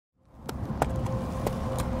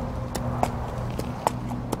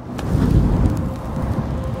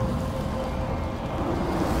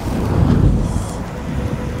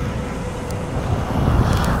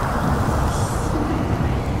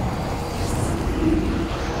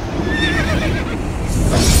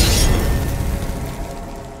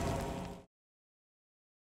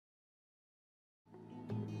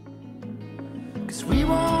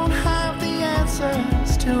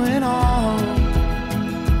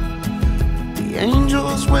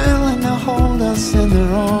angels willing to hold us in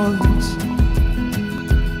their arms.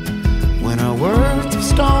 When our words of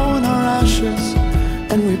stone are ashes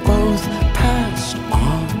and we both passed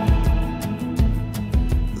on,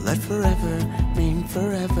 let forever mean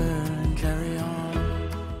forever and carry on.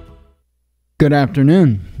 Good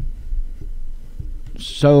afternoon.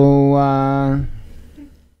 So,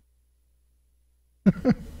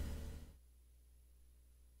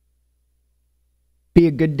 be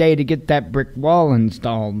a good day to get that brick wall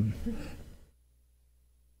installed.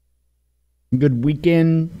 Good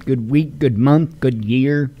weekend, good week, good month, good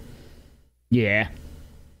year. Yeah.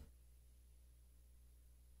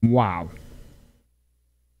 Wow.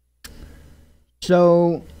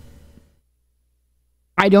 So,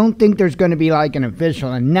 I don't think there's going to be like an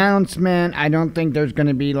official announcement. I don't think there's going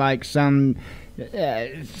to be like some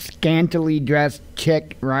scantily dressed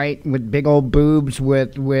chick, right, with big old boobs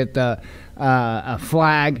with a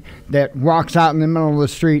flag that walks out in the middle of the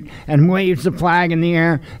street and waves the flag in the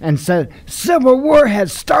air and says, "Civil War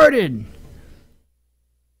has started."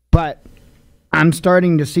 But I'm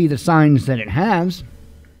starting to see the signs that it has.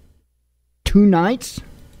 2 nights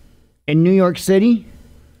in New York City.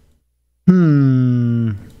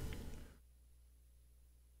 I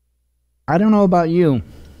don't know about you,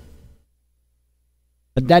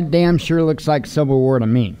 but that damn sure looks like Civil War to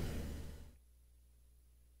me.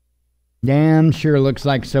 Damn sure looks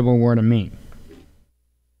like Civil War to me.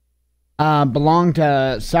 Belong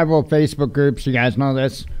to several Facebook groups. You guys know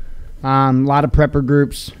this. A lot of prepper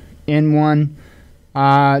groups in one.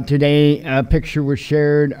 Today, a picture was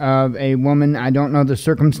shared of a woman. I don't know the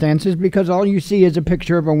circumstances because all you see is a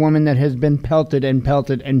picture of a woman that has been pelted and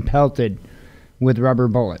pelted and pelted with rubber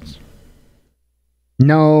bullets.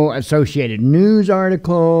 No Associated News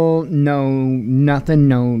article, no nothing,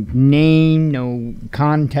 no name, no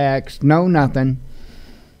context, no nothing.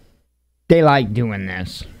 They like doing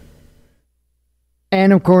this.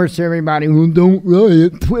 And of course, everybody, well, don't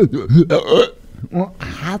riot. Well,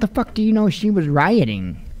 how the fuck do you know she was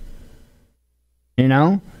rioting? You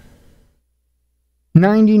know?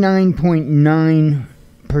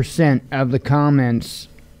 99.9% of the comments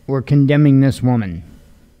were condemning this woman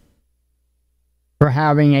for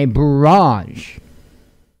having a barrage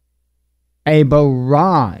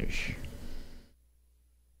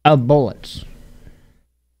of bullets.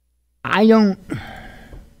 I'm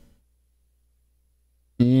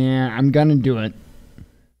gonna do it.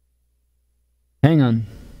 Hang on.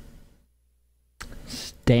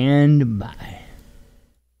 Stand by.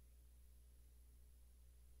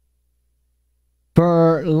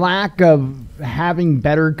 For lack of having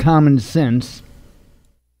better common sense.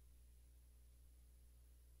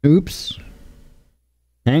 Oops.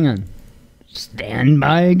 Hang on. Stand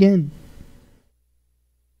by again.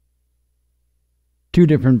 2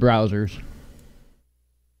 different browsers.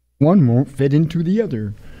 One won't fit into the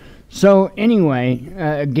other. So anyway,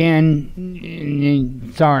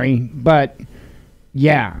 again, sorry, but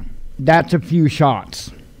yeah, that's a few shots.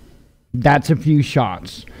 That's a few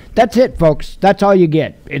shots. That's it, folks. That's all you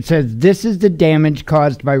get. It says, this is the damage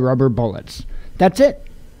caused by rubber bullets. That's it.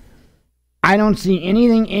 I don't see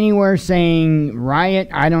anything anywhere saying riot.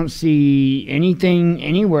 I don't see anything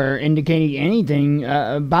anywhere indicating anything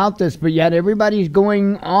about this, but yet everybody's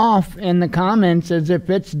going off in the comments as if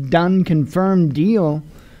it's done, confirmed deal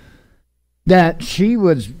that she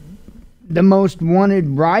was the most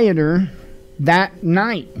wanted rioter that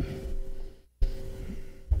night.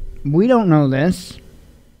 We don't know this.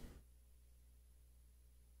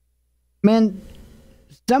 Man,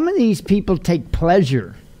 some of these people take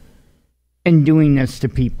pleasure in doing this to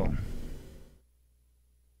people.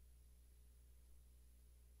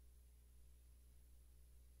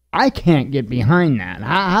 I can't get behind that.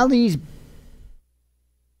 How these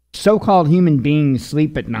so-called human beings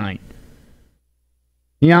sleep at night.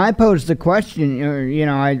 You know, I posed the question, or, you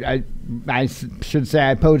know, I should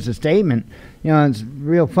say I posed a statement. You know, it's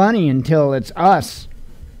real funny until it's us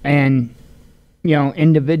and, you know,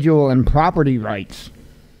 individual and property rights.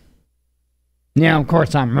 Now, of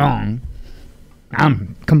course, I'm wrong.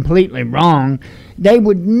 I'm completely wrong. They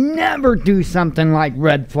would never do something like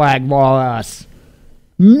red flag law us.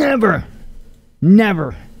 Never.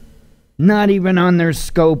 Never. Not even on their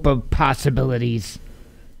scope of possibilities.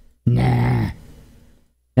 Nah.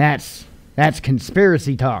 That's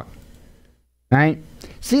conspiracy talk. Right?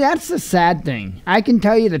 See, that's the sad thing. I can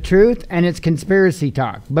tell you the truth, and it's conspiracy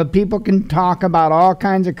talk. But people can talk about all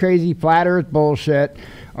kinds of crazy flat earth bullshit,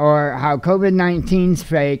 or how COVID-19's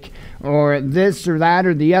fake, or this or that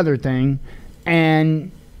or the other thing,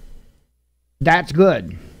 and that's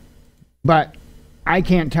good. But I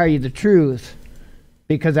can't tell you the truth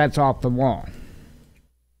because that's off the wall.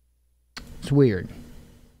 That's weird.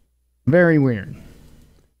 Very weird.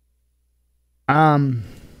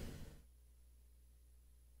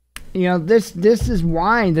 This is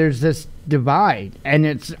why there's this divide, and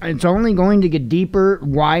it's only going to get deeper,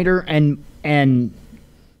 wider, and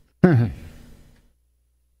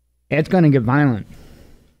it's going to get violent.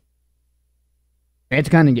 It's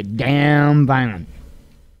going to get damn violent.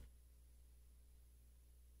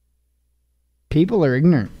 People are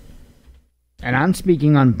ignorant, and I'm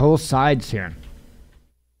speaking on both sides here.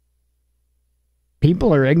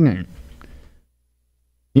 People are ignorant.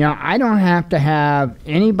 I don't have to have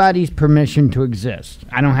anybody's permission to exist.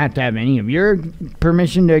 I don't have to have any of your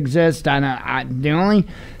permission to exist. The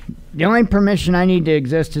only permission I need to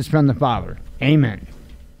exist is from the Father. Amen.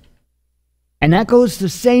 And that goes the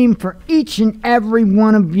same for each and every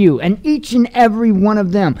one of you and each and every one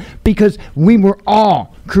of them, because we were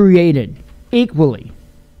all created equally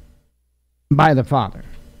by the Father.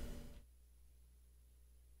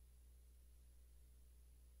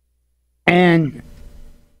 And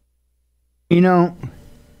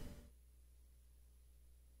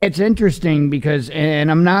it's interesting because,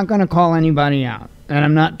 and I'm not going to call anybody out, and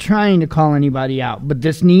I'm not trying to call anybody out, but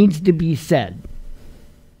this needs to be said.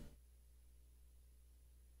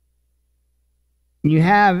 You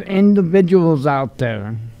have individuals out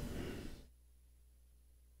there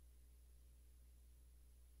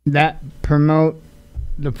that promote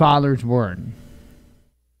the Father's word,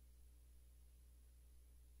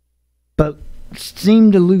 but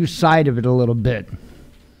seem to lose sight of it a little bit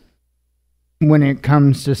when it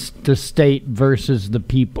comes to the state versus the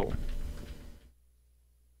people.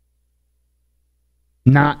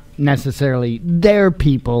 Not necessarily their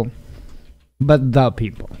people, but the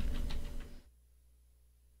people.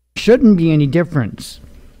 Shouldn't be any difference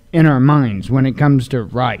in our minds when it comes to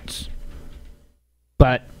rights.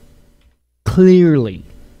 But clearly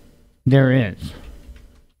there is.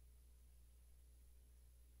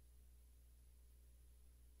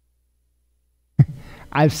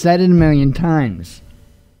 I've said it a million times,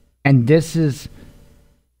 and this is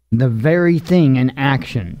the very thing in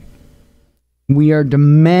action. We are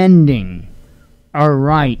demanding our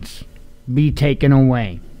rights be taken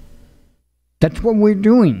away. That's what we're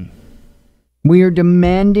doing. We are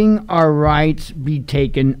demanding our rights be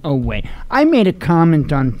taken away. I made a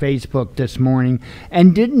comment on Facebook this morning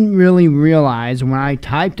and didn't really realize when I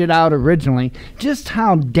typed it out originally just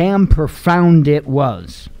how damn profound it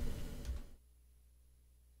was.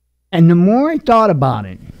 And the more I thought about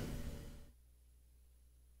it,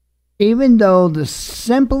 even though the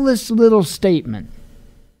simplest little statement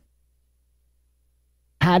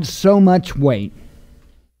had so much weight,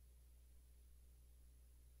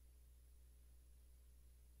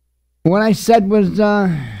 what I said was,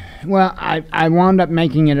 I wound up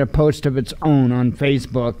making it a post of its own on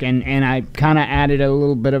Facebook, and I kind of added a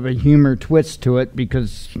little bit of a humor twist to it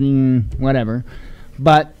because, whatever.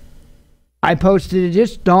 But I posted, it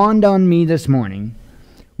just dawned on me this morning,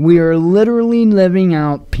 we are literally living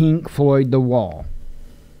out Pink Floyd The Wall.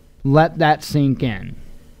 Let that sink in.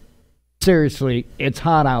 Seriously, it's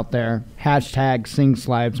hot out there. Hashtag Sinks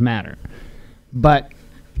Lives Matter. But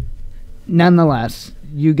nonetheless,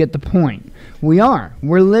 you get the point. We're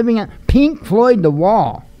living out Pink Floyd The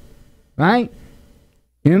Wall. Right?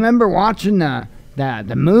 You remember watching the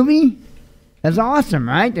movie? That's awesome,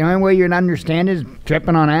 right? The only way you'd understand is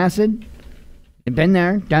tripping on acid. You've been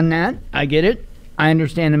there, done that. I get it. I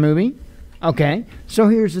understand the movie. Okay, so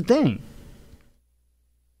here's the thing.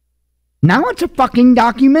 Now it's a fucking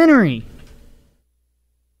documentary.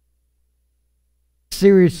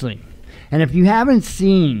 Seriously. And if you haven't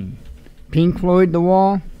seen Pink Floyd The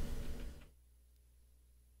Wall,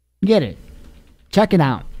 get it. Check it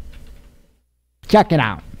out. Check it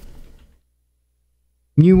out.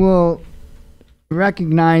 You will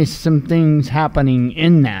recognize some things happening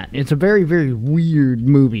in that. It's a very, very weird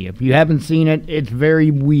movie. If you haven't seen it, it's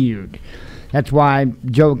very weird. That's why I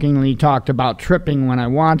jokingly talked about tripping when I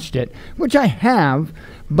watched it, which I have,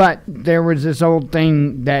 but there was this old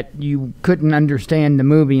thing that you couldn't understand the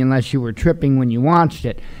movie unless you were tripping when you watched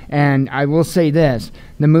it. And I will say this,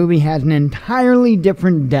 the movie has an entirely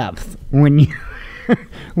different depth when you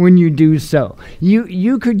when you do so.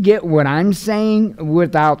 You could get what I'm saying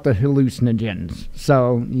without the hallucinogens.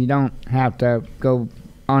 So you don't have to go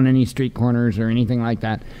on any street corners or anything like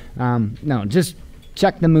that. No, just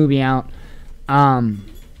check the movie out.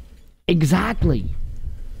 Exactly.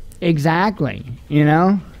 You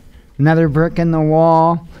know? Another brick in the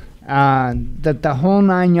wall. The whole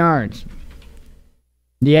 9 yards.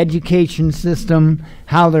 The education system,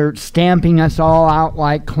 how they're stamping us all out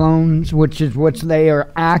like clones, which is what they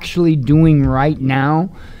are actually doing right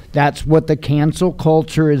now. That's what the cancel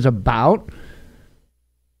culture is about.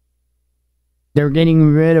 They're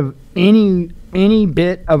getting rid of any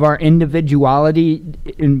bit of our individuality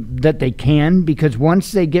that they can, because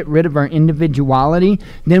once they get rid of our individuality,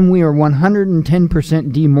 then we are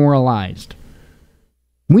 110% demoralized.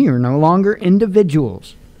 We are no longer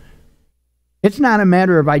individuals. It's not a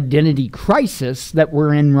matter of identity crisis that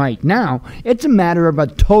we're in right now. It's a matter of a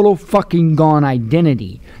total fucking gone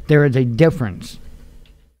identity. There is a difference.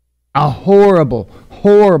 A horrible,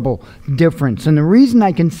 horrible difference. And the reason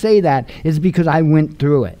I can say that is because I went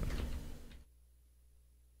through it.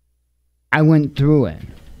 I went through it.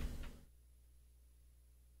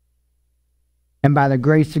 And by the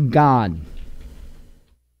grace of God,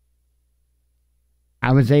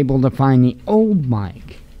 I was able to find the old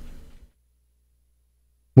mic,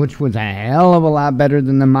 which was a hell of a lot better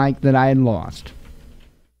than the mic that I had lost.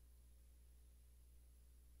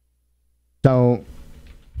 So,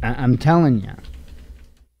 I'm telling you,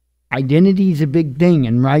 identity is a big thing.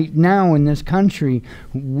 And right now in this country,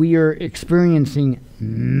 we are experiencing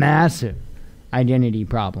massive identity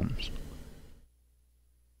problems.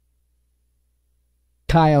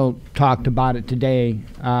 Kyle talked about it today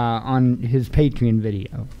on his Patreon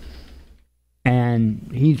video. And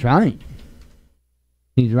he's right.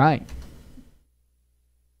 He's right.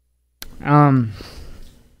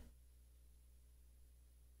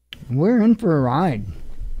 We're in for a ride,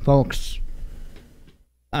 folks.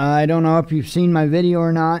 I don't know if you've seen my video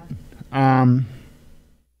or not. Let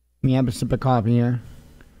me have a sip of coffee here.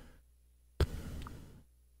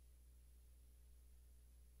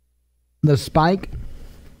 The spike,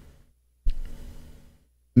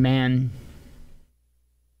 man.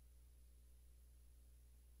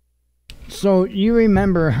 So you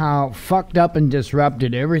remember how fucked up and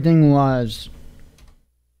disrupted everything was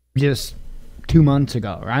just 2 months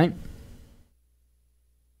ago, right?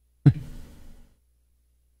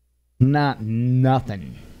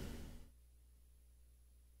 Nothing.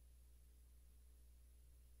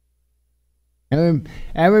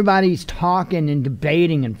 Everybody's talking and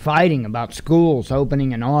debating and fighting about schools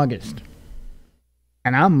opening in August.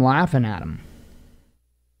 And I'm laughing at them.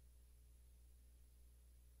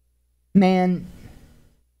 Man,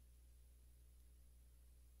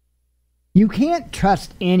 you can't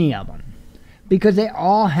trust any of them because they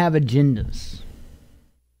all have agendas.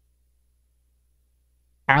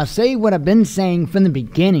 I'll say what I've been saying from the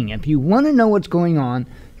beginning. If you want to know what's going on,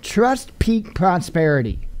 trust peak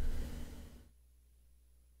prosperity.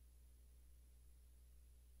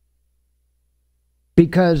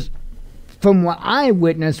 Because from what I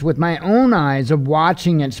witnessed with my own eyes of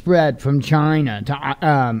watching it spread from China to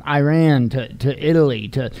Iran to Italy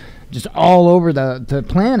to just all over the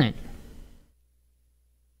planet,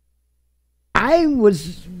 I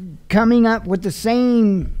was coming up with the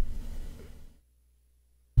same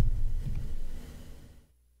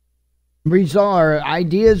result or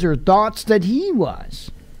ideas or thoughts that he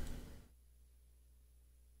was.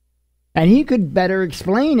 And he could better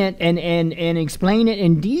explain it and explain it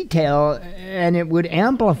in detail, and it would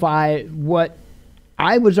amplify what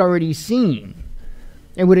I was already seeing.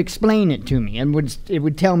 It would explain it to me, and it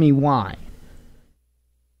would tell me why.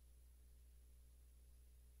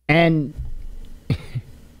 And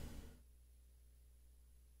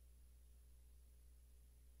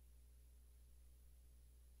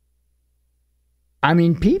I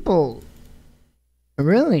mean, people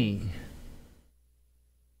really...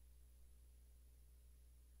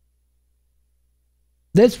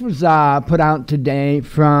 This was put out today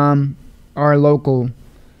from our local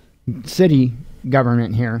city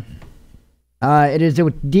government here. It is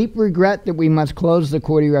with deep regret that we must close the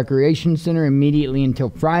Cordy Recreation Center immediately until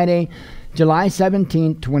Friday, July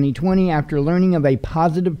 17, 2020, after learning of a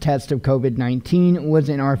positive test of COVID-19 was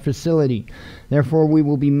in our facility. Therefore, we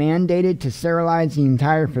will be mandated to sterilize the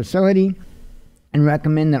entire facility and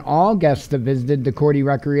recommend that all guests that visited the Cordy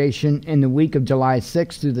Recreation in the week of July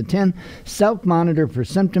 6th through the 10th self-monitor for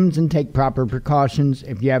symptoms and take proper precautions.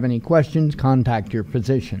 If you have any questions, contact your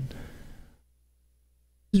physician.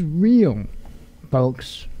 This is real,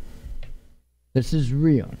 folks. This is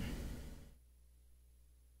real.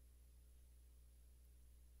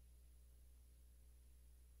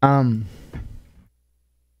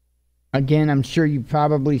 Again, I'm sure you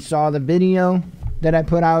probably saw the video that I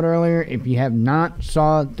put out earlier. If you have not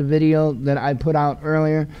saw the video that I put out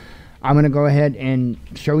earlier, I'm going to go ahead and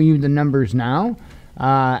show you the numbers now.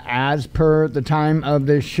 As per the time of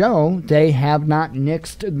this show, they have not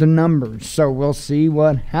nixed the numbers, so we'll see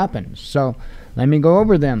what happens. So let me go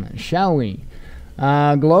over them, shall we?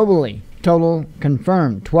 Globally, total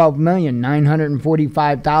confirmed,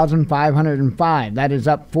 12,945,505. That is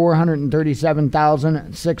up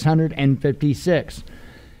 437,656.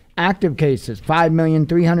 Active cases,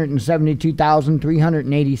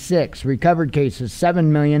 5,372,386. Recovered cases,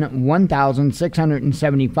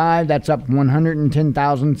 7,001,675. That's up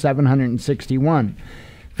 110,761.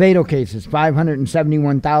 Fatal cases,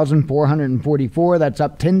 571,444. That's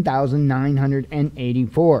up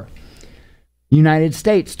 10,984. United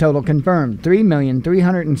States, total confirmed,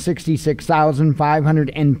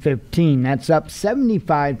 3,366,515. That's up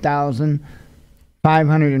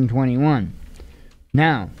 75,521.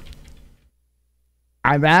 Now,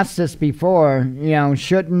 I've asked this before,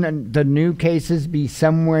 shouldn't the new cases be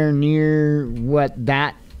somewhere near what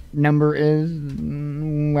that number is?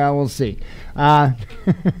 Well, we'll see.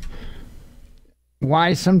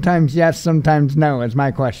 Why sometimes yes, sometimes no is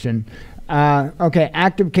my question. Okay,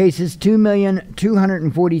 active cases,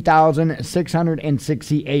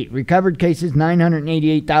 2,240,668. Recovered cases,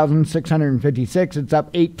 988,656. It's up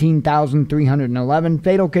 18,311.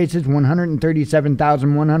 Fatal cases,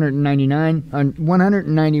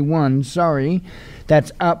 137,191. Sorry,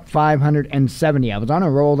 that's up 570. I was on a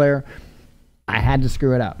roll there. I had to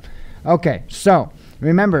screw it up. Okay, so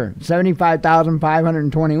remember,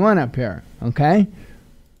 75,521 up here. Okay.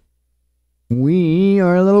 We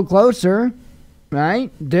are a little closer,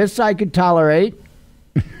 right? This I could tolerate.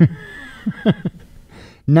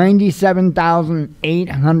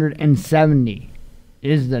 97,870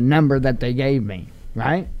 is the number that they gave me,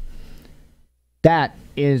 right? That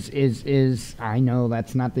is I know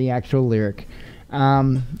that's not the actual lyric.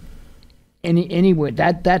 Anyway,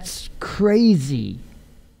 that's crazy.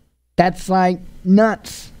 That's like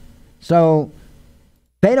nuts. So,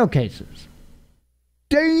 fatal cases.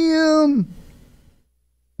 Damn!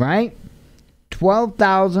 Right?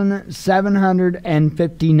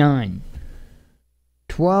 12,759.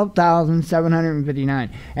 12,759.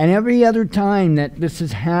 And every other time that this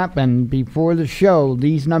has happened before the show,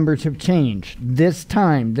 these numbers have changed. This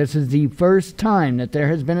time, this is the first time that there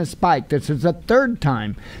has been a spike. This is the third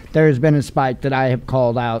time there has been a spike that I have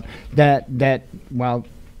called out that well,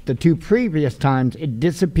 the two previous times it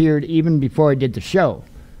disappeared even before I did the show.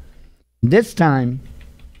 This time,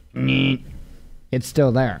 it's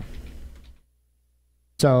still there.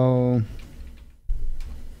 So,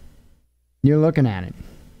 you're looking at it.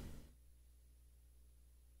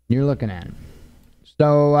 You're looking at it.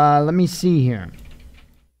 So, let me see here.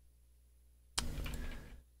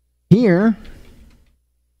 Here,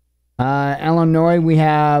 Illinois, we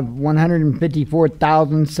have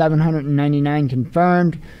 154,799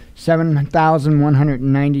 confirmed,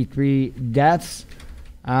 7,193 deaths.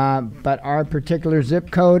 But our particular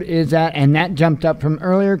zip code is at, and that jumped up from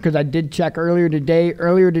earlier because I did check earlier today.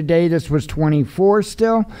 Earlier today, this was 24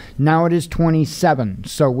 still. Now it is 27.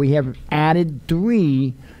 So we have added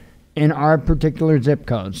 3 in our particular zip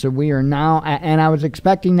code. So we are now, and I was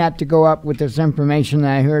expecting that to go up with this information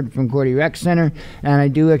that I heard from Cordy Rec Center. And I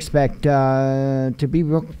do expect, to be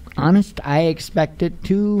real honest, I expect it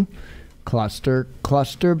to cluster,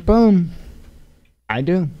 boom. I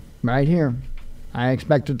do, right here. I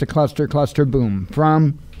expect it to cluster, boom,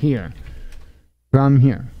 from here.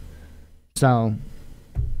 So,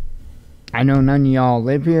 I know none of y'all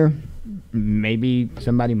live here. Maybe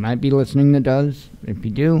somebody might be listening that does. If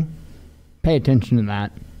you do, pay attention to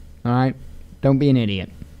that. All right? Don't be an idiot.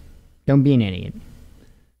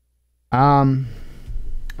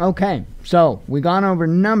 Okay, so we gone over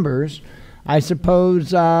numbers. I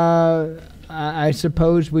suppose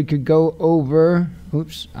we could go over.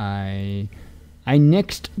 Oops, I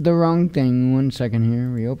nixed the wrong thing. 1 second here.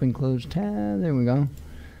 Reopen, close tab. There we go.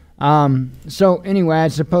 So anyway, I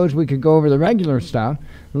suppose we could go over the regular stuff.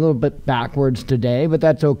 A little bit backwards today, but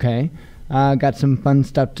that's okay. Got some fun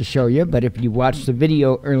stuff to show you. But if you watched the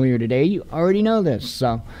video earlier today, you already know this.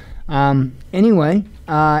 So anyway,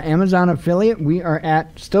 Amazon affiliate, we are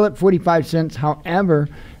still at 45 cents. However,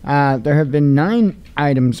 there have been 9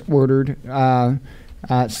 items ordered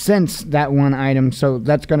since that one item, so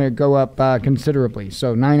that's going to go up considerably.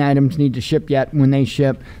 So 9 items need to ship yet. When they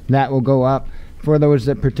ship, that will go up. For those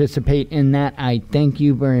that participate in that, I thank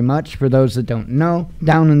you very much. For those that don't know,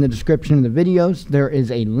 down in the description of the videos, there is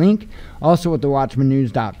a link. Also at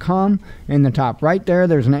thewatchmannews.com. In the top right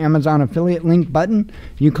there's an Amazon affiliate link button.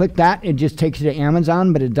 You click that, it just takes you to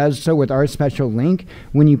Amazon, but it does so with our special link.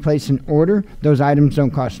 When you place an order, those items don't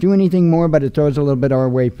cost you anything more, but it throws a little bit our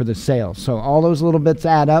way for the sale. So all those little bits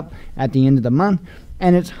add up at the end of the month,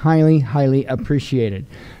 and it's highly, highly appreciated.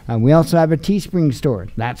 We also have a Teespring store.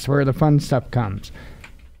 That's where the fun stuff comes.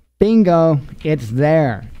 Bingo, it's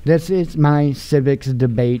there. This is my civics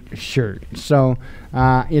debate shirt. So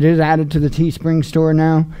it is added to the Teespring store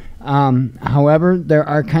now. However, there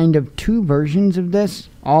are kind of two versions of this,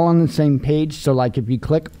 all on the same page. So like if you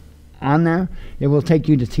click on there, it will take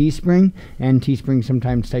you to Teespring, and Teespring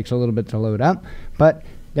sometimes takes a little bit to load up, but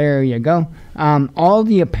there you go. All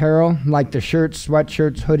the apparel, like the shirts,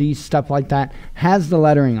 sweatshirts, hoodies, stuff like that, has the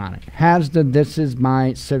lettering on it. Has the "This is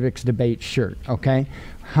my civics debate" shirt, okay?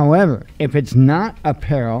 However, if it's not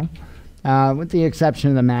apparel, with the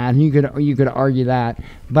exception of the mat, you could argue that.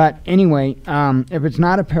 But anyway, if it's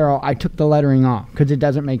not apparel, I took the lettering off because it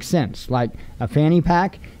doesn't make sense. Like a fanny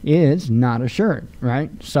pack is not a shirt, right?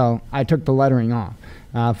 So I took the lettering off.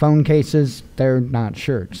 Phone cases, they're not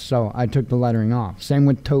shirts, so I took the lettering off. Same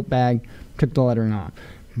with tote bag, took the lettering off.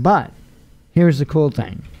 But here's the cool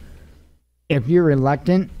thing. If you're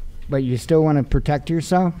reluctant, but you still want to protect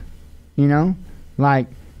yourself, you know, like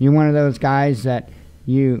you're one of those guys that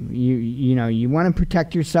you know, you want to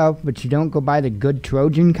protect yourself, but you don't go buy the good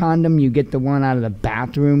Trojan condom. You get the one out of the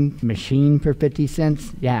bathroom machine for 50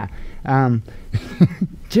 cents. Yeah.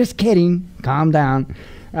 Just kidding. Calm down.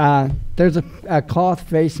 There's a cloth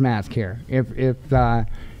face mask here,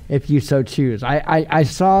 if you so choose. I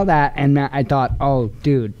saw that and I thought, oh,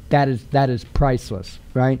 dude, that is priceless,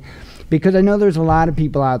 right? Because I know there's a lot of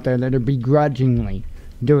people out there that are begrudgingly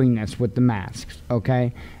doing this with the masks,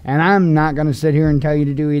 okay? And I'm not going to sit here and tell you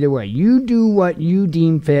to do either way. You do what you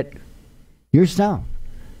deem fit yourself,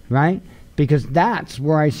 right? Because that's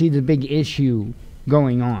where I see the big issue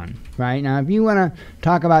going on, right? Now, if you want to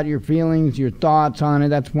talk about your feelings, your thoughts on it,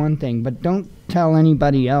 that's one thing. But don't tell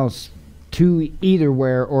anybody else to either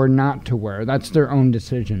wear or not to wear. That's their own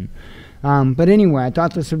decision. But anyway, I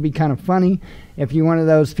thought this would be kind of funny. If you're one of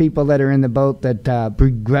those people that are in the boat that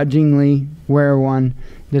begrudgingly wear one,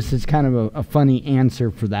 this is kind of a funny answer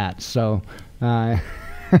for that. So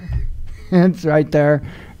it's right there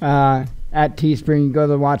at Teespring. You go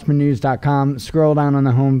to watchmannews.com, scroll down on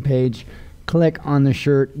the home page, click on the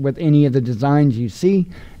shirt with any of the designs you see,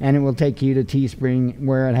 and it will take you to Teespring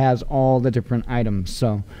where it has all the different items.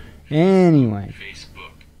 So anyway.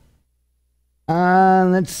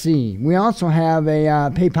 Let's see. We also have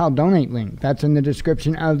a PayPal donate link. That's in the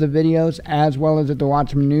description of the videos, as well as at the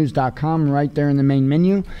watchmannews.com right there in the main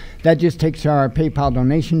menu. That just takes to our PayPal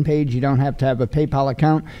donation page. You don't have to have a PayPal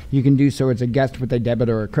account. You can do so as a guest with a debit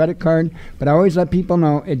or a credit card. But I always let people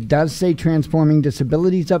know it does say Transforming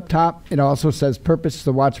Disabilities up top. It also says Purpose,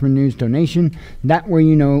 the Watchman News donation. That way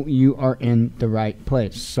you know you are in the right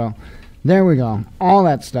place. So there we go. All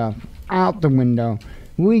that stuff out the window.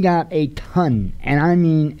 We got a ton, and I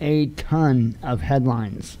mean a ton of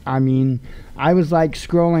headlines. I mean, I was like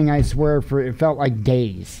scrolling, I swear, for it felt like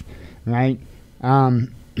days, right?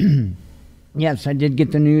 Yes, I did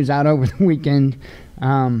get the news out over the weekend.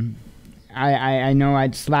 I know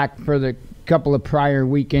I'd slacked for the couple of prior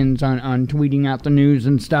weekends on tweeting out the news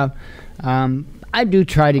and stuff. I do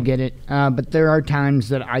try to get it, but there are times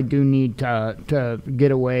that I do need to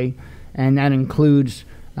get away, and that includes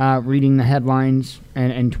reading the headlines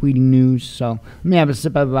and tweeting news. So let me have a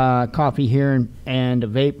sip of coffee here and a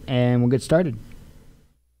vape, and we'll get started.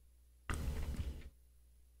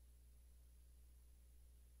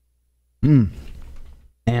 Damn.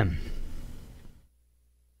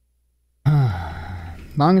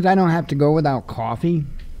 As long as I don't have to go without coffee,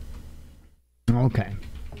 okay.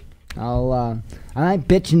 I might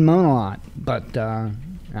bitch and moan a lot, but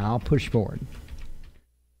I'll push forward.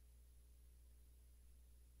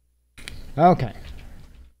 Okay.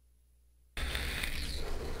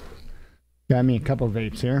 Got me a couple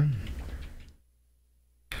vapes here.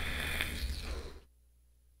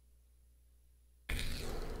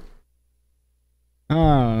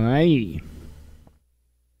 Alrighty.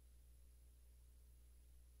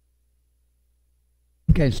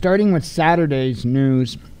 Okay, starting with Saturday's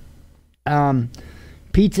news.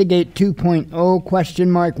 Pizzagate 2.0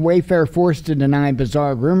 question mark. Wayfair forced to deny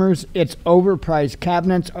bizarre rumors. Its overpriced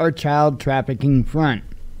cabinets are child trafficking front.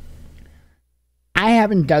 I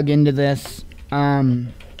haven't dug into this. I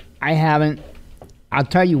haven't. I'll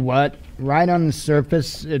tell you what. Right on the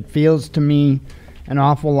surface, it feels to me an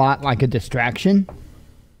awful lot like a distraction.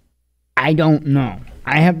 I don't know.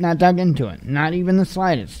 I have not dug into it. Not even the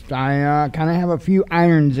slightest. I kind of have a few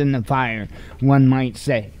irons in the fire, one might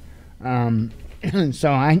say. So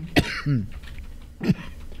I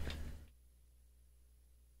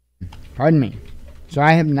pardon me. So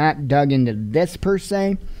I have not dug into this per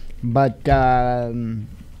se, but I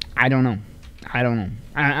don't know.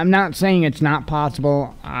 I'm not saying it's not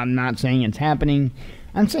possible. I'm not saying it's happening.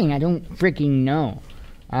 I'm saying I don't freaking know.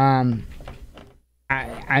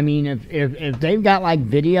 I mean, if they've got like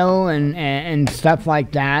video and stuff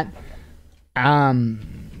like that,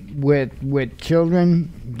 with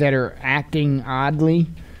children that are acting oddly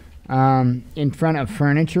in front of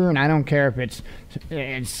furniture, and I don't care if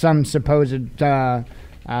it's some supposed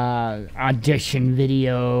audition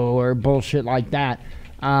video or bullshit like that.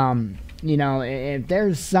 If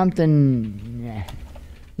there's something,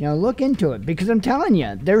 look into it, because I'm telling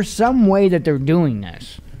you, there's some way that they're doing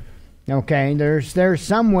this. Okay, there's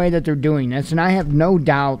some way that they're doing this, and I have no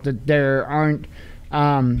doubt that there aren't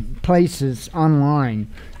places online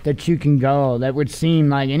that you can go that would seem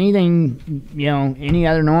like anything, any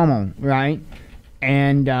other normal, right?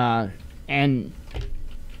 And I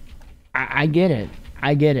get it,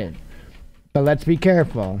 but let's be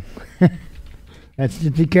careful. Let's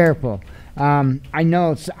just be careful. I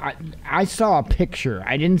know I saw a picture.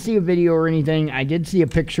 I didn't see a video or anything. I did see a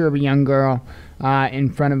picture of a young girl in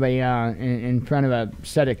front of a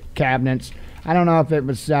set of cabinets. I don't know if it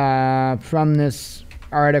was from this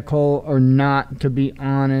article or not, to be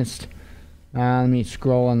honest. Let me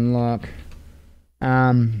scroll and look.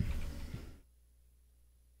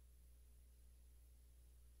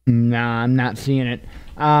 No, I'm not seeing it.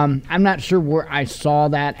 I'm not sure where I saw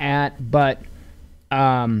that at, but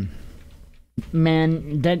man,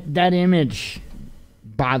 that image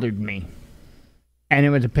bothered me. And it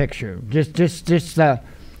was a picture.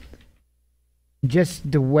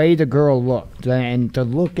 Just the way the girl looked and the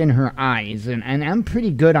look in her eyes, and I'm pretty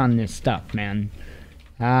good on this stuff, man.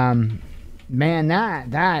 Man,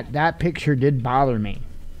 that picture did bother me.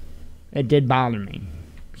 It did bother me.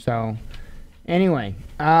 So, anyway,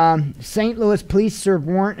 St. Louis police serve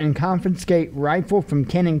warrant and confiscate rifle from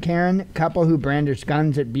Ken and Karen, couple who brandished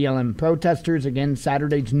guns at BLM protesters. Again,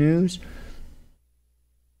 Saturday's news.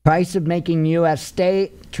 Price of making U.S.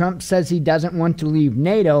 stay. Trump says he doesn't want to leave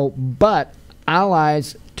NATO, but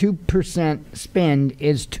allies' 2% spend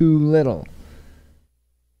is too little.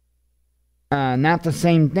 Not the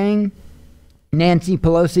same thing. Nancy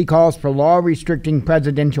Pelosi calls for law restricting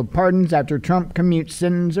presidential pardons after Trump commutes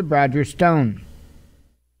sentence of Roger Stone.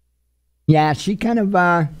 Yeah, she kind of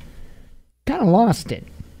lost it.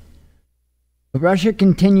 Russia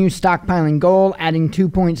continues stockpiling gold, adding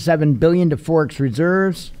 $2.7 billion to Forex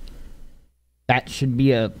reserves. That should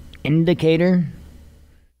be an indicator.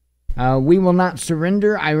 We will not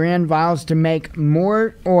surrender. Iran vows to make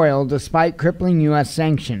more oil despite crippling U.S.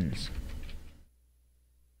 sanctions.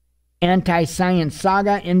 Anti-science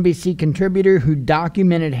saga, NBC contributor who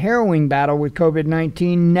documented harrowing battle with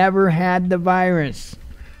COVID-19 never had the virus.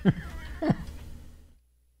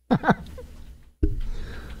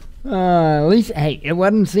 At least, hey, it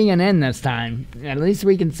wasn't CNN this time. At least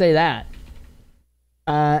we can say that.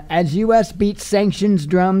 As U.S. beats sanctions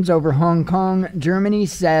drums over Hong Kong, Germany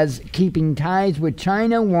says keeping ties with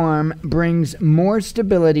China warm brings more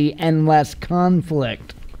stability and less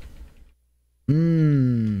conflict.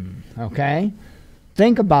 Okay?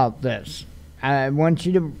 Think about this. I want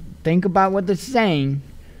you to think about what they're saying.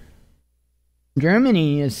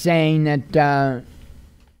 Germany is saying that,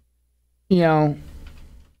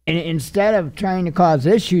 instead of trying to cause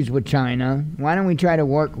issues with China, why don't we try to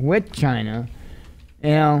work with China,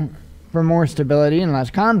 for more stability and less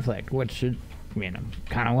conflict, which is,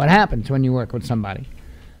 kind of what happens when you work with somebody.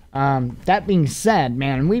 That being said,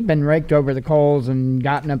 man, we've been raked over the coals and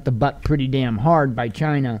gotten up the butt pretty damn hard by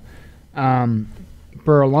China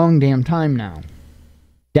for a long damn time now.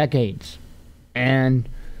 Decades. And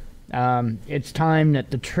it's time that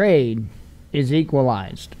the trade is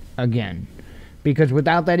equalized again. Because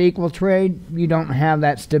without that equal trade, you don't have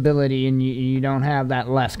that stability and you don't have that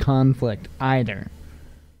less conflict either.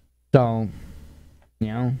 So,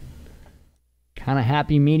 kind of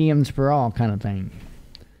happy mediums for all kind of thing.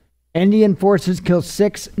 Indian forces kill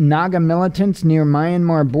 6 Naga militants near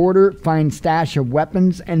Myanmar border, find stash of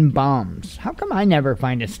weapons and bombs. How come I never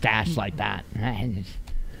find a stash like that? I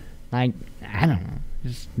don't know.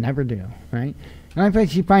 Just never do, right? The only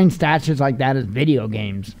place you find stashes like that is video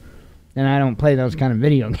games. And I don't play those kind of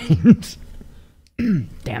video games.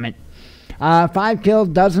 Damn it. 5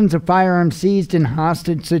 killed, dozens of firearms seized in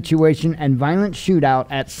hostage situation and violent shootout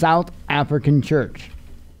at South African church.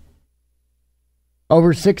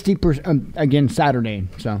 Over 60%, again Saturday,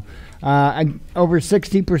 so over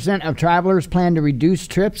 60% of travelers plan to reduce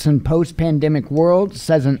trips in post-pandemic world,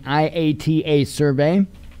 says an IATA survey.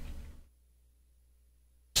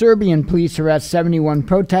 Serbian police arrest 71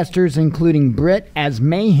 protesters, including Brit, as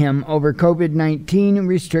mayhem over COVID-19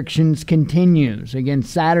 restrictions continues. Again,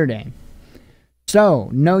 Saturday. So,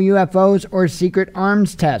 no UFOs or secret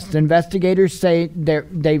arms tests. Investigators say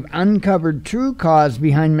they've uncovered true cause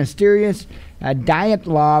behind mysterious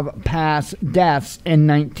Dyatlov Pass deaths in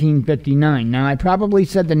 1959. Now, I probably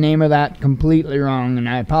said the name of that completely wrong, and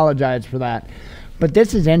I apologize for that. But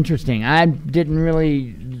this is interesting. I didn't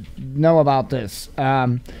really know about this.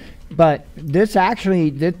 But this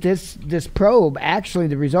actually, this probe, actually,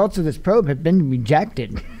 the results of this probe have been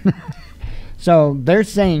rejected. So they're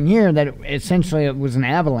saying here that essentially it was an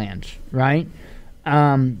avalanche, right?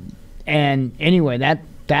 And anyway,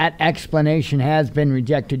 that explanation has been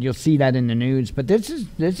rejected. You'll see that in the news. But this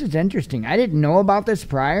is interesting. I didn't know about this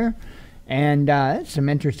prior, and it's some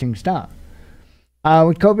interesting stuff.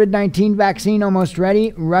 With COVID-19 vaccine almost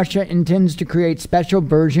ready, Russia intends to create special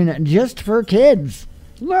version just for kids.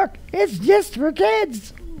 Look, it's just for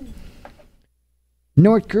kids.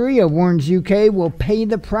 North Korea warns UK will pay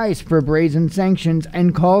the price for brazen sanctions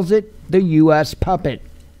and calls it the U.S. puppet.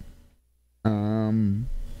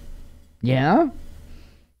 Yeah?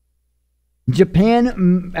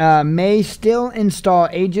 Japan may still install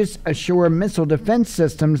Aegis Ashore missile defense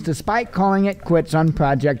systems despite calling it quits on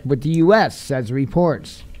project with the U.S., says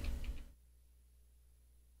reports.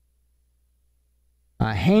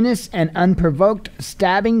 A heinous and unprovoked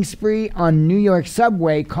stabbing spree on New York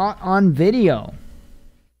subway caught on video.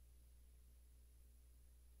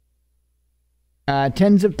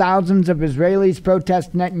 Tens of thousands of Israelis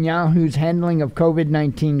protest Netanyahu's handling of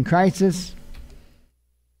COVID-19 crisis.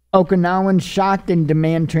 Okinawans shocked and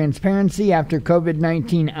demand transparency after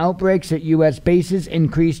COVID-19 outbreaks at U.S. bases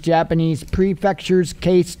increased Japanese prefectures'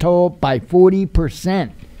 case toll by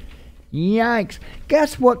 40%. Yikes.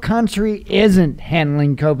 Guess what country isn't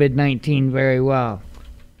handling COVID-19 very well?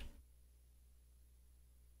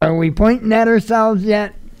 Are we pointing at ourselves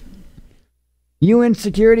yet? UN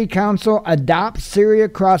Security Council adopts Syria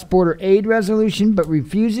cross-border aid resolution but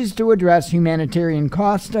refuses to address humanitarian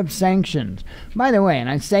cost of sanctions. By the way, and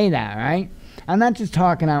I say that, right? I'm not just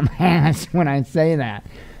talking out my ass when I say that.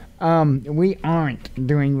 We aren't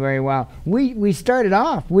doing very well. We started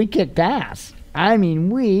off, we kicked ass. I mean,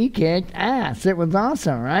 we kicked ass. It was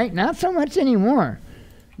awesome, right? Not so much anymore.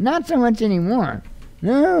 Not so much anymore.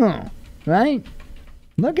 No, right?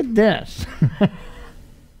 Look at this.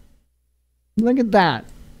 Look at that.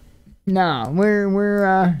 No,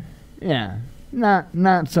 we're yeah,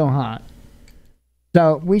 not so hot.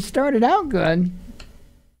 So we started out good,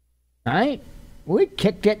 right? We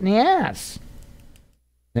kicked it in the ass.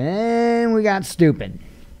 Then we got stupid.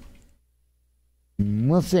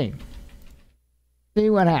 We'll see. See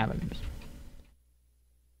what happens.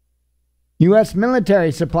 U.S.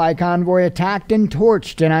 military supply convoy attacked and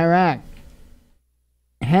torched in Iraq.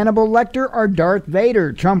 Hannibal Lecter or Darth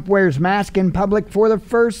Vader? Trump wears mask in public for the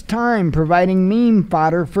first time, providing meme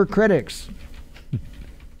fodder for critics.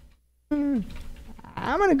 I'm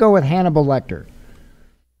going to go with Hannibal Lecter.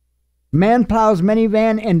 Man plows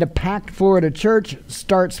minivan into packed Florida church,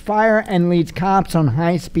 starts fire, and leads cops on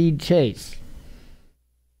high-speed chase.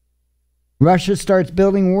 Russia starts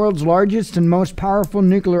building world's largest and most powerful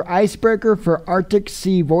nuclear icebreaker for Arctic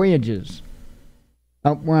Sea voyages.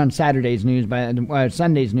 Oh, we're on Sunday's news, by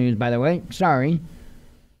the way. Sorry.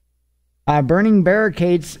 Burning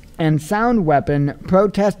barricades and sound weapon.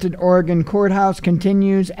 Protested Oregon courthouse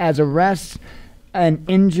continues as arrests and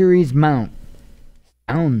injuries mount.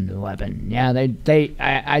 Sound weapon. Yeah,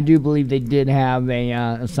 I do believe they did have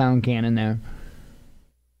a sound cannon there.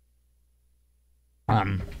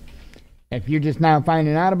 If you're just now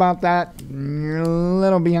finding out about that, you're a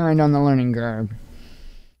little behind on the learning curve.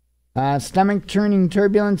 Stomach-churning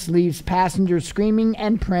turbulence leaves passengers screaming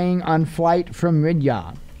and praying on flight from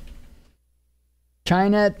Riyadh.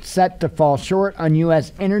 China set to fall short on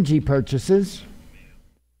U.S. energy purchases.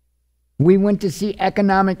 We went to see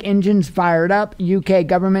economic engines fired up. UK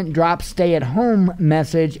government drops stay-at-home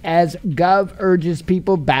message as Gov urges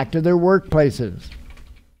people back to their workplaces.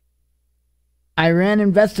 Iran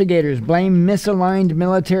investigators blame misaligned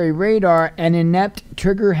military radar and inept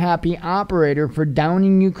trigger-happy operator for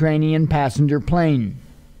downing Ukrainian passenger plane.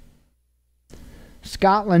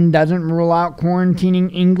 Scotland doesn't rule out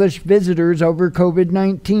quarantining English visitors over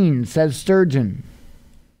COVID-19, says Sturgeon.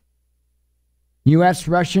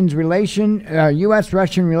 U.S.-Russian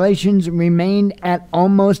relations remained at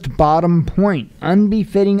almost bottom point,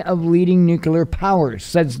 unbefitting of leading nuclear powers,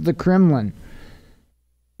 says the Kremlin.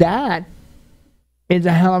 That is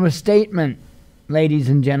a hell of a statement, ladies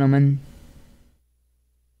and gentlemen.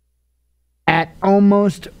 At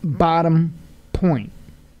almost bottom point.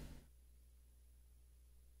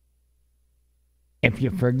 If you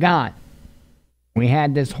forgot, we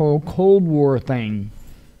had this whole Cold War thing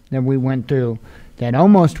that we went through that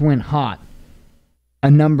almost went hot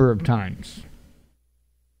a number of times.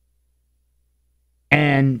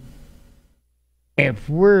 And If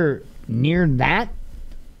we're near that,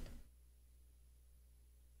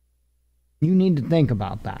 you need to think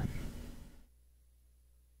about that.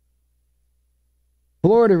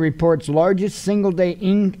 Florida reports largest single-day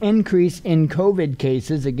increase in COVID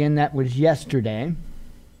cases. Again, that was yesterday.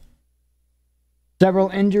 Several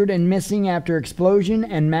injured and missing after explosion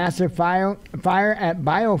and massive fire at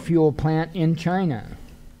biofuel plant in China.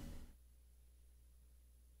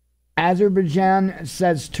 Azerbaijan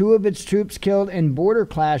says 2 of its troops killed in border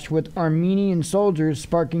clash with Armenian soldiers,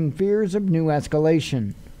 sparking fears of new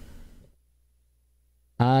escalation.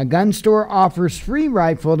 Gun store offers free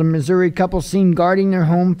rifle to Missouri couple seen guarding their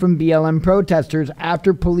home from BLM protesters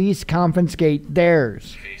after police confiscate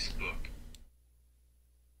theirs.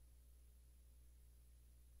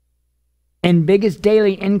 In biggest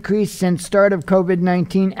daily increase since start of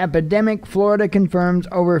COVID-19 epidemic, Florida confirms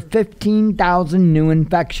over 15,000 new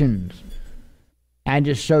infections. I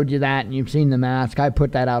just showed you that, and you've seen the mask. I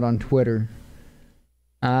put that out on Twitter.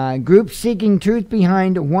 Group seeking truth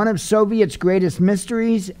behind one of Soviet's greatest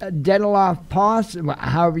mysteries, Dedalov Pos,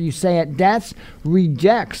 however you say it, deaths,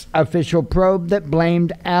 rejects official probe that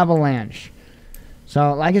blamed avalanche.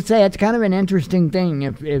 So, like I say, it's kind of an interesting thing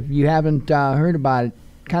if you haven't heard about it.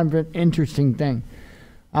 Kind of an interesting thing.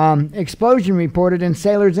 Explosion reported and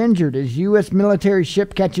sailors injured as U.S. military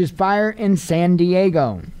ship catches fire in San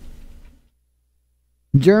Diego.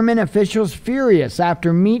 German officials furious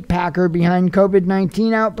after meat packer behind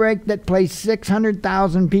COVID-19 outbreak that placed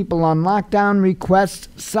 600,000 people on lockdown requests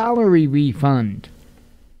salary refund.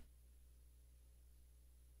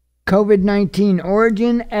 COVID-19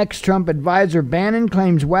 origin, ex-Trump advisor Bannon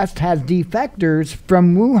claims West has defectors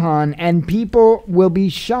from Wuhan and people will be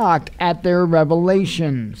shocked at their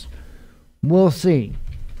revelations. We'll see.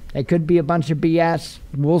 It could be a bunch of BS.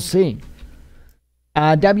 We'll see.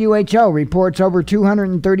 WHO reports over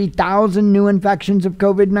 230,000 new infections of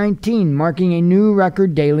COVID-19, marking a new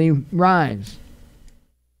record daily rise.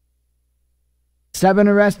 7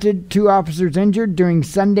 arrested, 2 officers injured during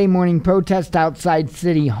Sunday morning protest outside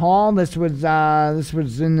City Hall. This was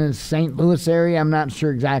in the St. Louis area. I'm not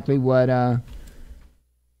sure exactly what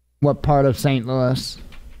part of St. Louis.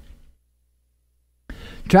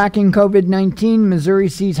 Tracking COVID-19, Missouri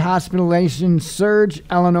sees hospitalizations surge.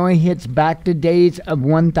 Illinois hits back to days of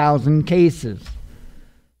 1,000 cases.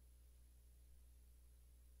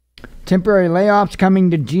 Temporary layoffs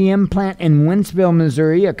coming to GM plant in Wentzville,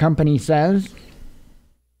 Missouri, a company says.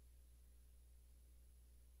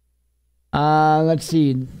 Let's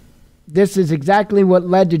see. This is exactly what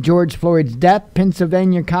led to George Floyd's death.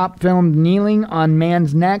 Pennsylvania cop filmed kneeling on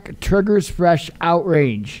man's neck, triggers fresh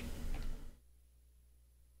outrage.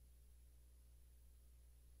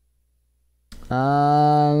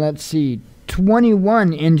 Let's see.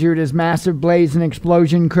 21 injured as massive blaze and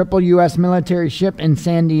explosion cripple U.S. military ship in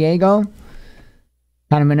San Diego.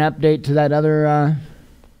 Kind of an update to that other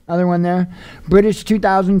one there. British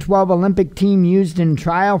 2012 Olympic team used in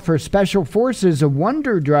trial for special forces a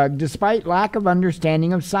wonder drug despite lack of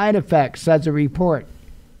understanding of side effects, says a report.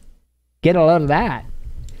 Get a load of that.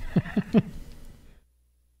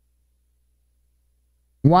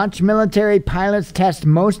 Watch military pilots test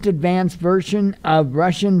most advanced version of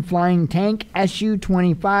Russian flying tank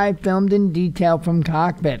Su-25, filmed in detail from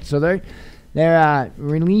cockpit. So they're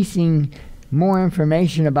releasing more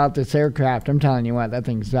information about this aircraft. I'm telling you what, that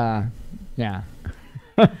thing's yeah.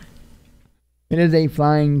 It is a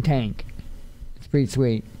flying tank. It's pretty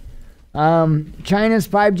sweet. China's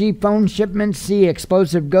 5G phone shipments see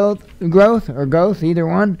explosive growth, either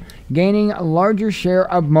one, gaining a larger share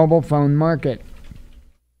of mobile phone market.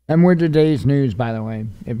 And we're today's news, by the way,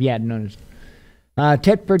 if you hadn't noticed.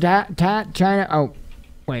 Tit for tat, China. Oh,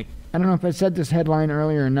 wait. I don't know if I said this headline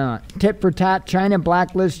earlier or not. Tit for tat, China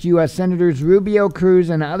blacklists U.S. Senators Rubio, Cruz,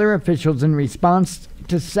 and other officials in response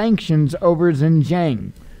to sanctions over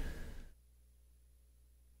Xinjiang.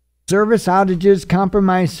 Service outages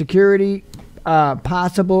compromise security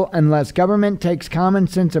possible unless government takes common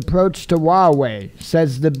sense approach to Huawei,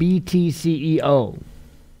 says the BT CEO.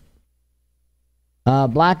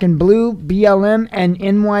 Black and blue, BLM, and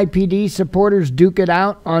NYPD supporters duke it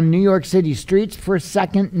out on New York City streets for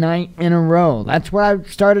second night in a row. That's what I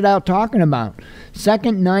started out talking about.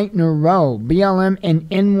 Second night in a row, BLM and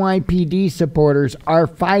NYPD supporters are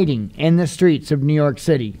fighting in the streets of New York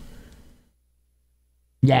City.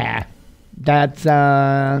 Yeah, that's,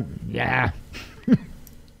 yeah.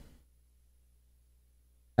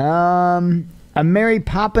 A Mary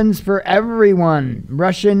Poppins for everyone.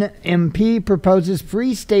 Russian MP proposes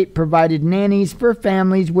free state-provided nannies for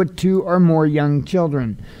families with 2 or more young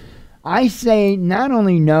children. I say not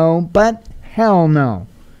only no, but hell no.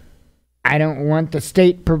 I don't want the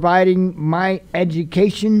state providing my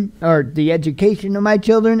education or the education of my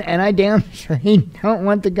children, and I damn sure don't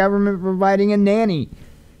want the government providing a nanny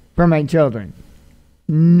for my children.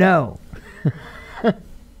 No.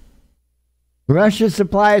 Russia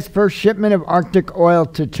supplies first shipment of Arctic oil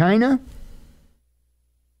to China.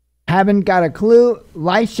 Haven't got a clue.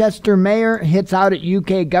 Leicester mayor hits out at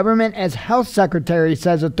UK government as health secretary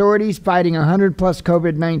says authorities fighting 100 plus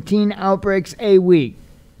COVID-19 outbreaks a week.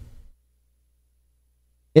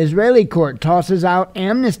 Israeli court tosses out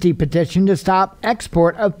amnesty petition to stop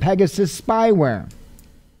export of Pegasus spyware.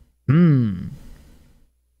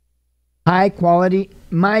 High quality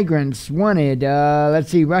migrants wanted.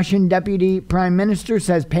 Russian deputy prime minister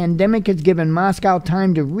says pandemic has given Moscow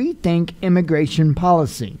time to rethink immigration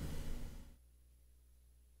policy.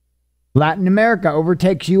 Latin America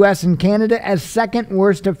overtakes U.S. and Canada as second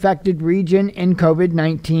worst affected region in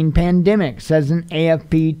COVID-19 pandemic, says an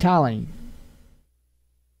AFP tally.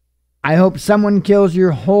 I hope someone kills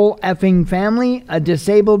your whole effing family. A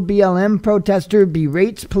disabled BLM protester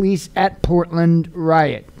berates police at Portland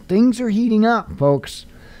riot. Things are heating up, folks.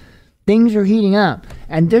 Things are heating up.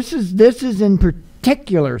 And this is in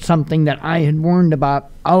particular something that I had warned about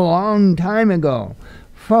a long time ago.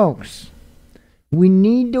 Folks, we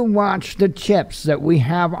need to watch the chips that we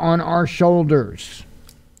have on our shoulders.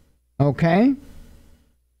 Okay?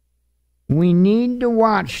 We need to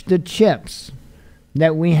watch the chips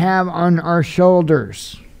that we have on our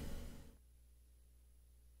shoulders.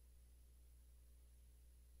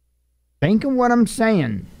 Think of what I'm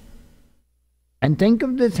saying. And think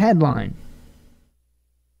of this headline.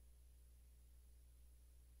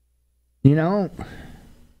 You know,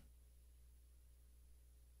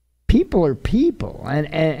 people are people.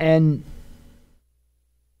 And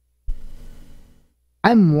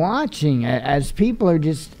I'm watching as people are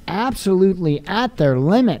just absolutely at their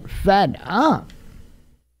limit, fed up.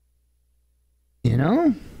 You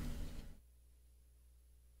know?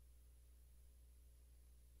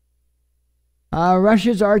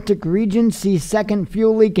 Russia's Arctic region sees second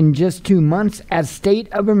fuel leak in just 2 months as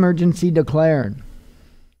state of emergency declared.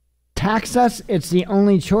 Tax us, it's the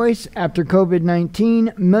only choice. After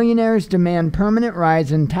COVID-19, millionaires demand permanent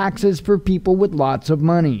rise in taxes for people with lots of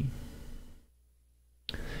money.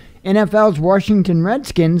 NFL's Washington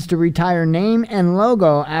Redskins to retire name and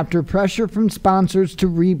logo after pressure from sponsors to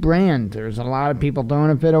rebrand. There's a lot of people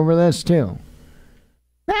throwing a fit over this too.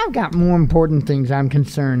 I've got more important things I'm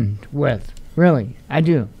concerned with. Really, I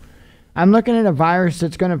do. I'm looking at a virus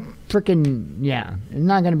that's going to it's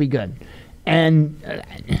not going to be good. And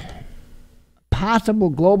possible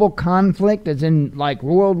global conflict as in like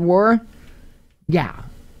World War. Yeah.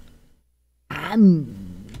 I'm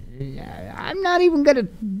not even going to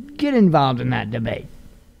get involved in that debate.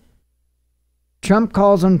 Trump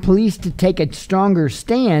calls on police to take a stronger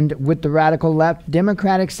stand with the radical left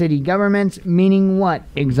Democratic city governments, meaning what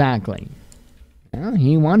exactly? Well,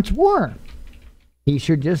 he wants war. He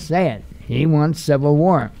should just say it. He wants civil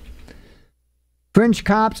war. French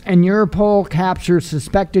cops and Europol capture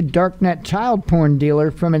suspected darknet child porn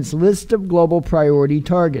dealer from its list of global priority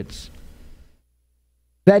targets.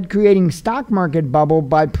 Fed creating stock market bubble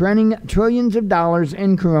by printing trillions of dollars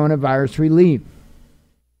in coronavirus relief.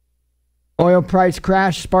 Oil price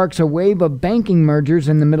crash sparks a wave of banking mergers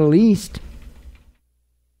in the Middle East.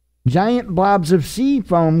 Giant blobs of sea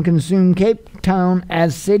foam consume Cape Town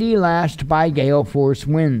as city lashed by gale force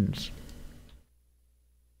winds.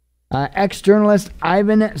 Ex-journalist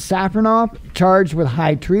Ivan Safronov charged with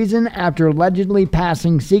high treason after allegedly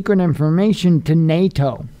passing secret information to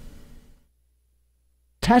NATO.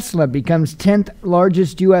 Tesla becomes 10th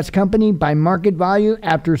largest U.S. company by market value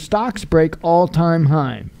after stocks break all-time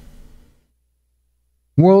high.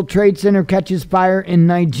 World Trade Center catches fire in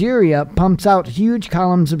Nigeria, pumps out huge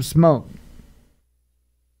columns of smoke.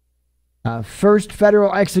 First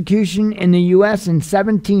federal execution in the U.S. in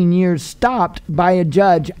 17 years stopped by a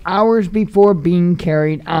judge hours before being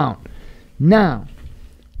carried out. Now,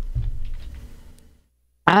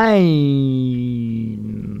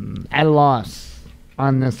 I'm at a loss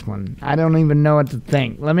on this one. I don't even know what to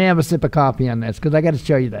think. Let me have a sip of coffee on this because I got to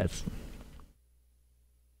show you this.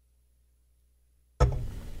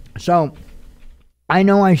 So, I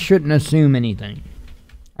know I shouldn't assume anything.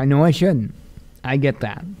 I know I shouldn't. I get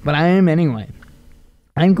that. But I am anyway.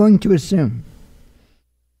 I'm going to assume.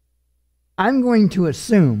 I'm going to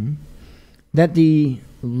assume that the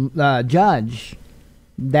judge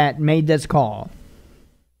that made this call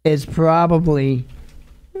is probably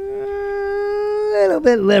a little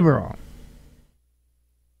bit liberal.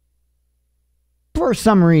 For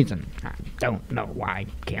some reason. I don't know why. I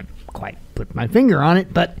can't quite put my finger on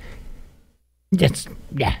it, but Just,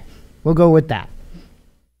 yeah, we'll go with that.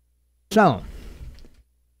 So,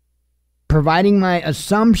 providing my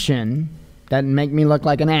assumption doesn't make me look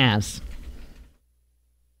like an ass.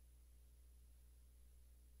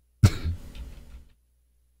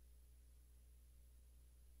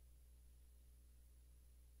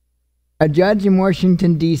 A judge in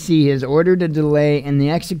Washington, D.C. has ordered a delay in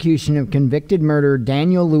the execution of convicted murderer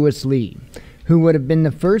Daniel Lewis Lee, who would have been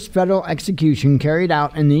the first federal execution carried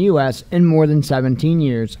out in the U.S. in more than 17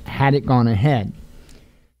 years had it gone ahead.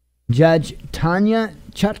 Judge Tanya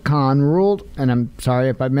Chutkan ruled, and I'm sorry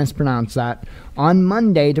if I mispronounced that, on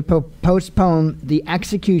Monday to postpone the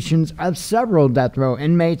executions of several death row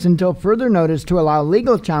inmates until further notice to allow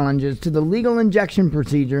legal challenges to the legal injection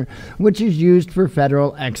procedure which is used for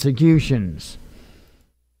federal executions.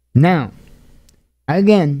 Now,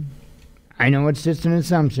 again, I know it's just an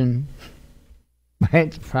assumption, but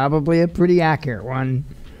it's probably a pretty accurate one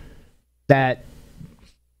that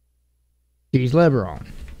she's liberal.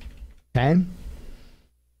 Okay?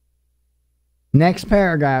 Next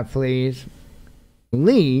paragraph, please.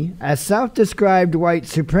 Lee, a self-described white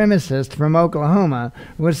supremacist from Oklahoma,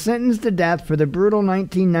 was sentenced to death for the brutal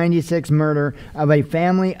 1996 murder of a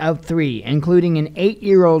family of 3, including an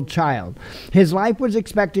 8-year-old child. His life was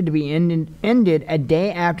expected to be ended a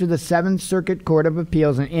day after the 7th Circuit Court of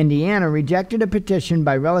Appeals in Indiana rejected a petition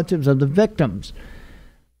by relatives of the victims,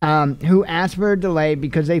 who asked for a delay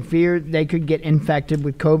because they feared they could get infected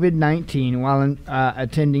with COVID-19 while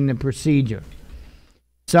attending the procedure.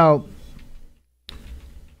 So,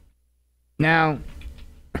 now,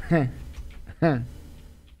 a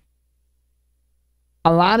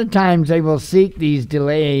lot of times they will seek these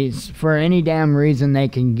delays for any damn reason they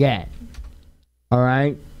can get. All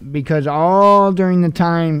right? Because all during the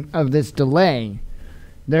time of this delay,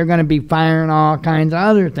 they're going to be firing all kinds of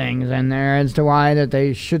other things in there as to why that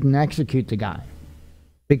they shouldn't execute the guy.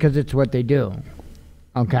 Because it's what they do.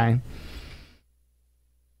 Okay?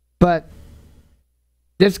 But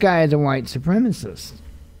this guy is a white supremacist.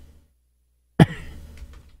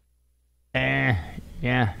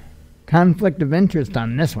 Yeah. Conflict of interest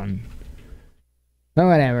on this one. But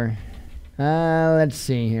whatever. Let's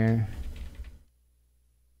see here.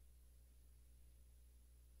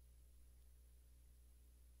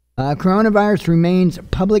 Coronavirus remains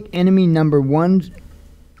public enemy number 1,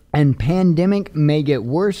 and pandemic may get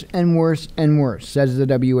worse and worse and worse, says the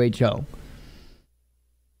WHO.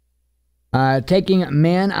 Taking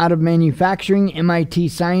man out of manufacturing, MIT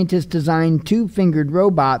scientists designed 2-fingered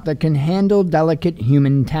robot that can handle delicate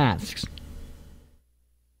human tasks.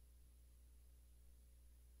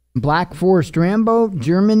 Black Forest Rambo,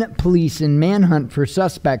 German police in manhunt for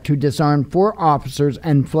suspect who disarmed 4 officers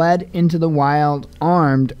and fled into the wild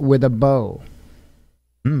armed with a bow.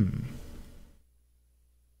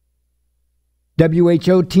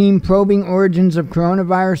 WHO team probing origins of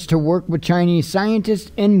coronavirus to work with Chinese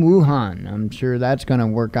scientists in Wuhan. I'm sure that's going to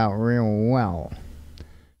work out real well.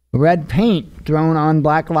 Red paint thrown on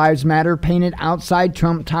Black Lives Matter painted outside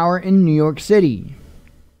Trump Tower in New York City.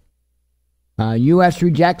 U.S.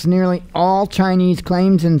 rejects nearly all Chinese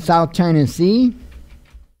claims in South China Sea.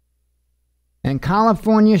 And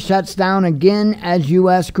California shuts down again as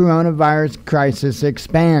U.S. coronavirus crisis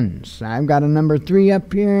expands. I've got a number 3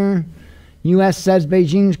 up here. U.S. says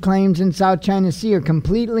Beijing's claims in South China Sea are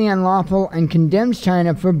completely unlawful and condemns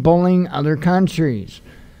China for bullying other countries.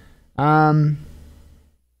 And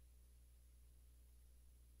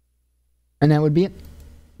that would be it.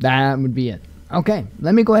 That would be it. Okay,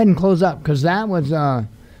 let me go ahead and close up, because that was,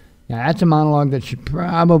 that's a monologue that should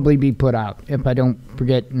probably be put out if I don't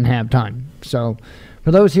forget and have time. So,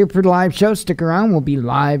 for those here for the live show, stick around. We'll be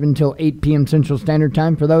live until 8 p.m. Central Standard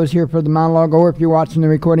Time. For those here for the monologue, or if you're watching the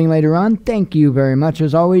recording later on, thank you very much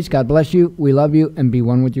as always. God bless you. We love you, and be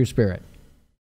one with your spirit.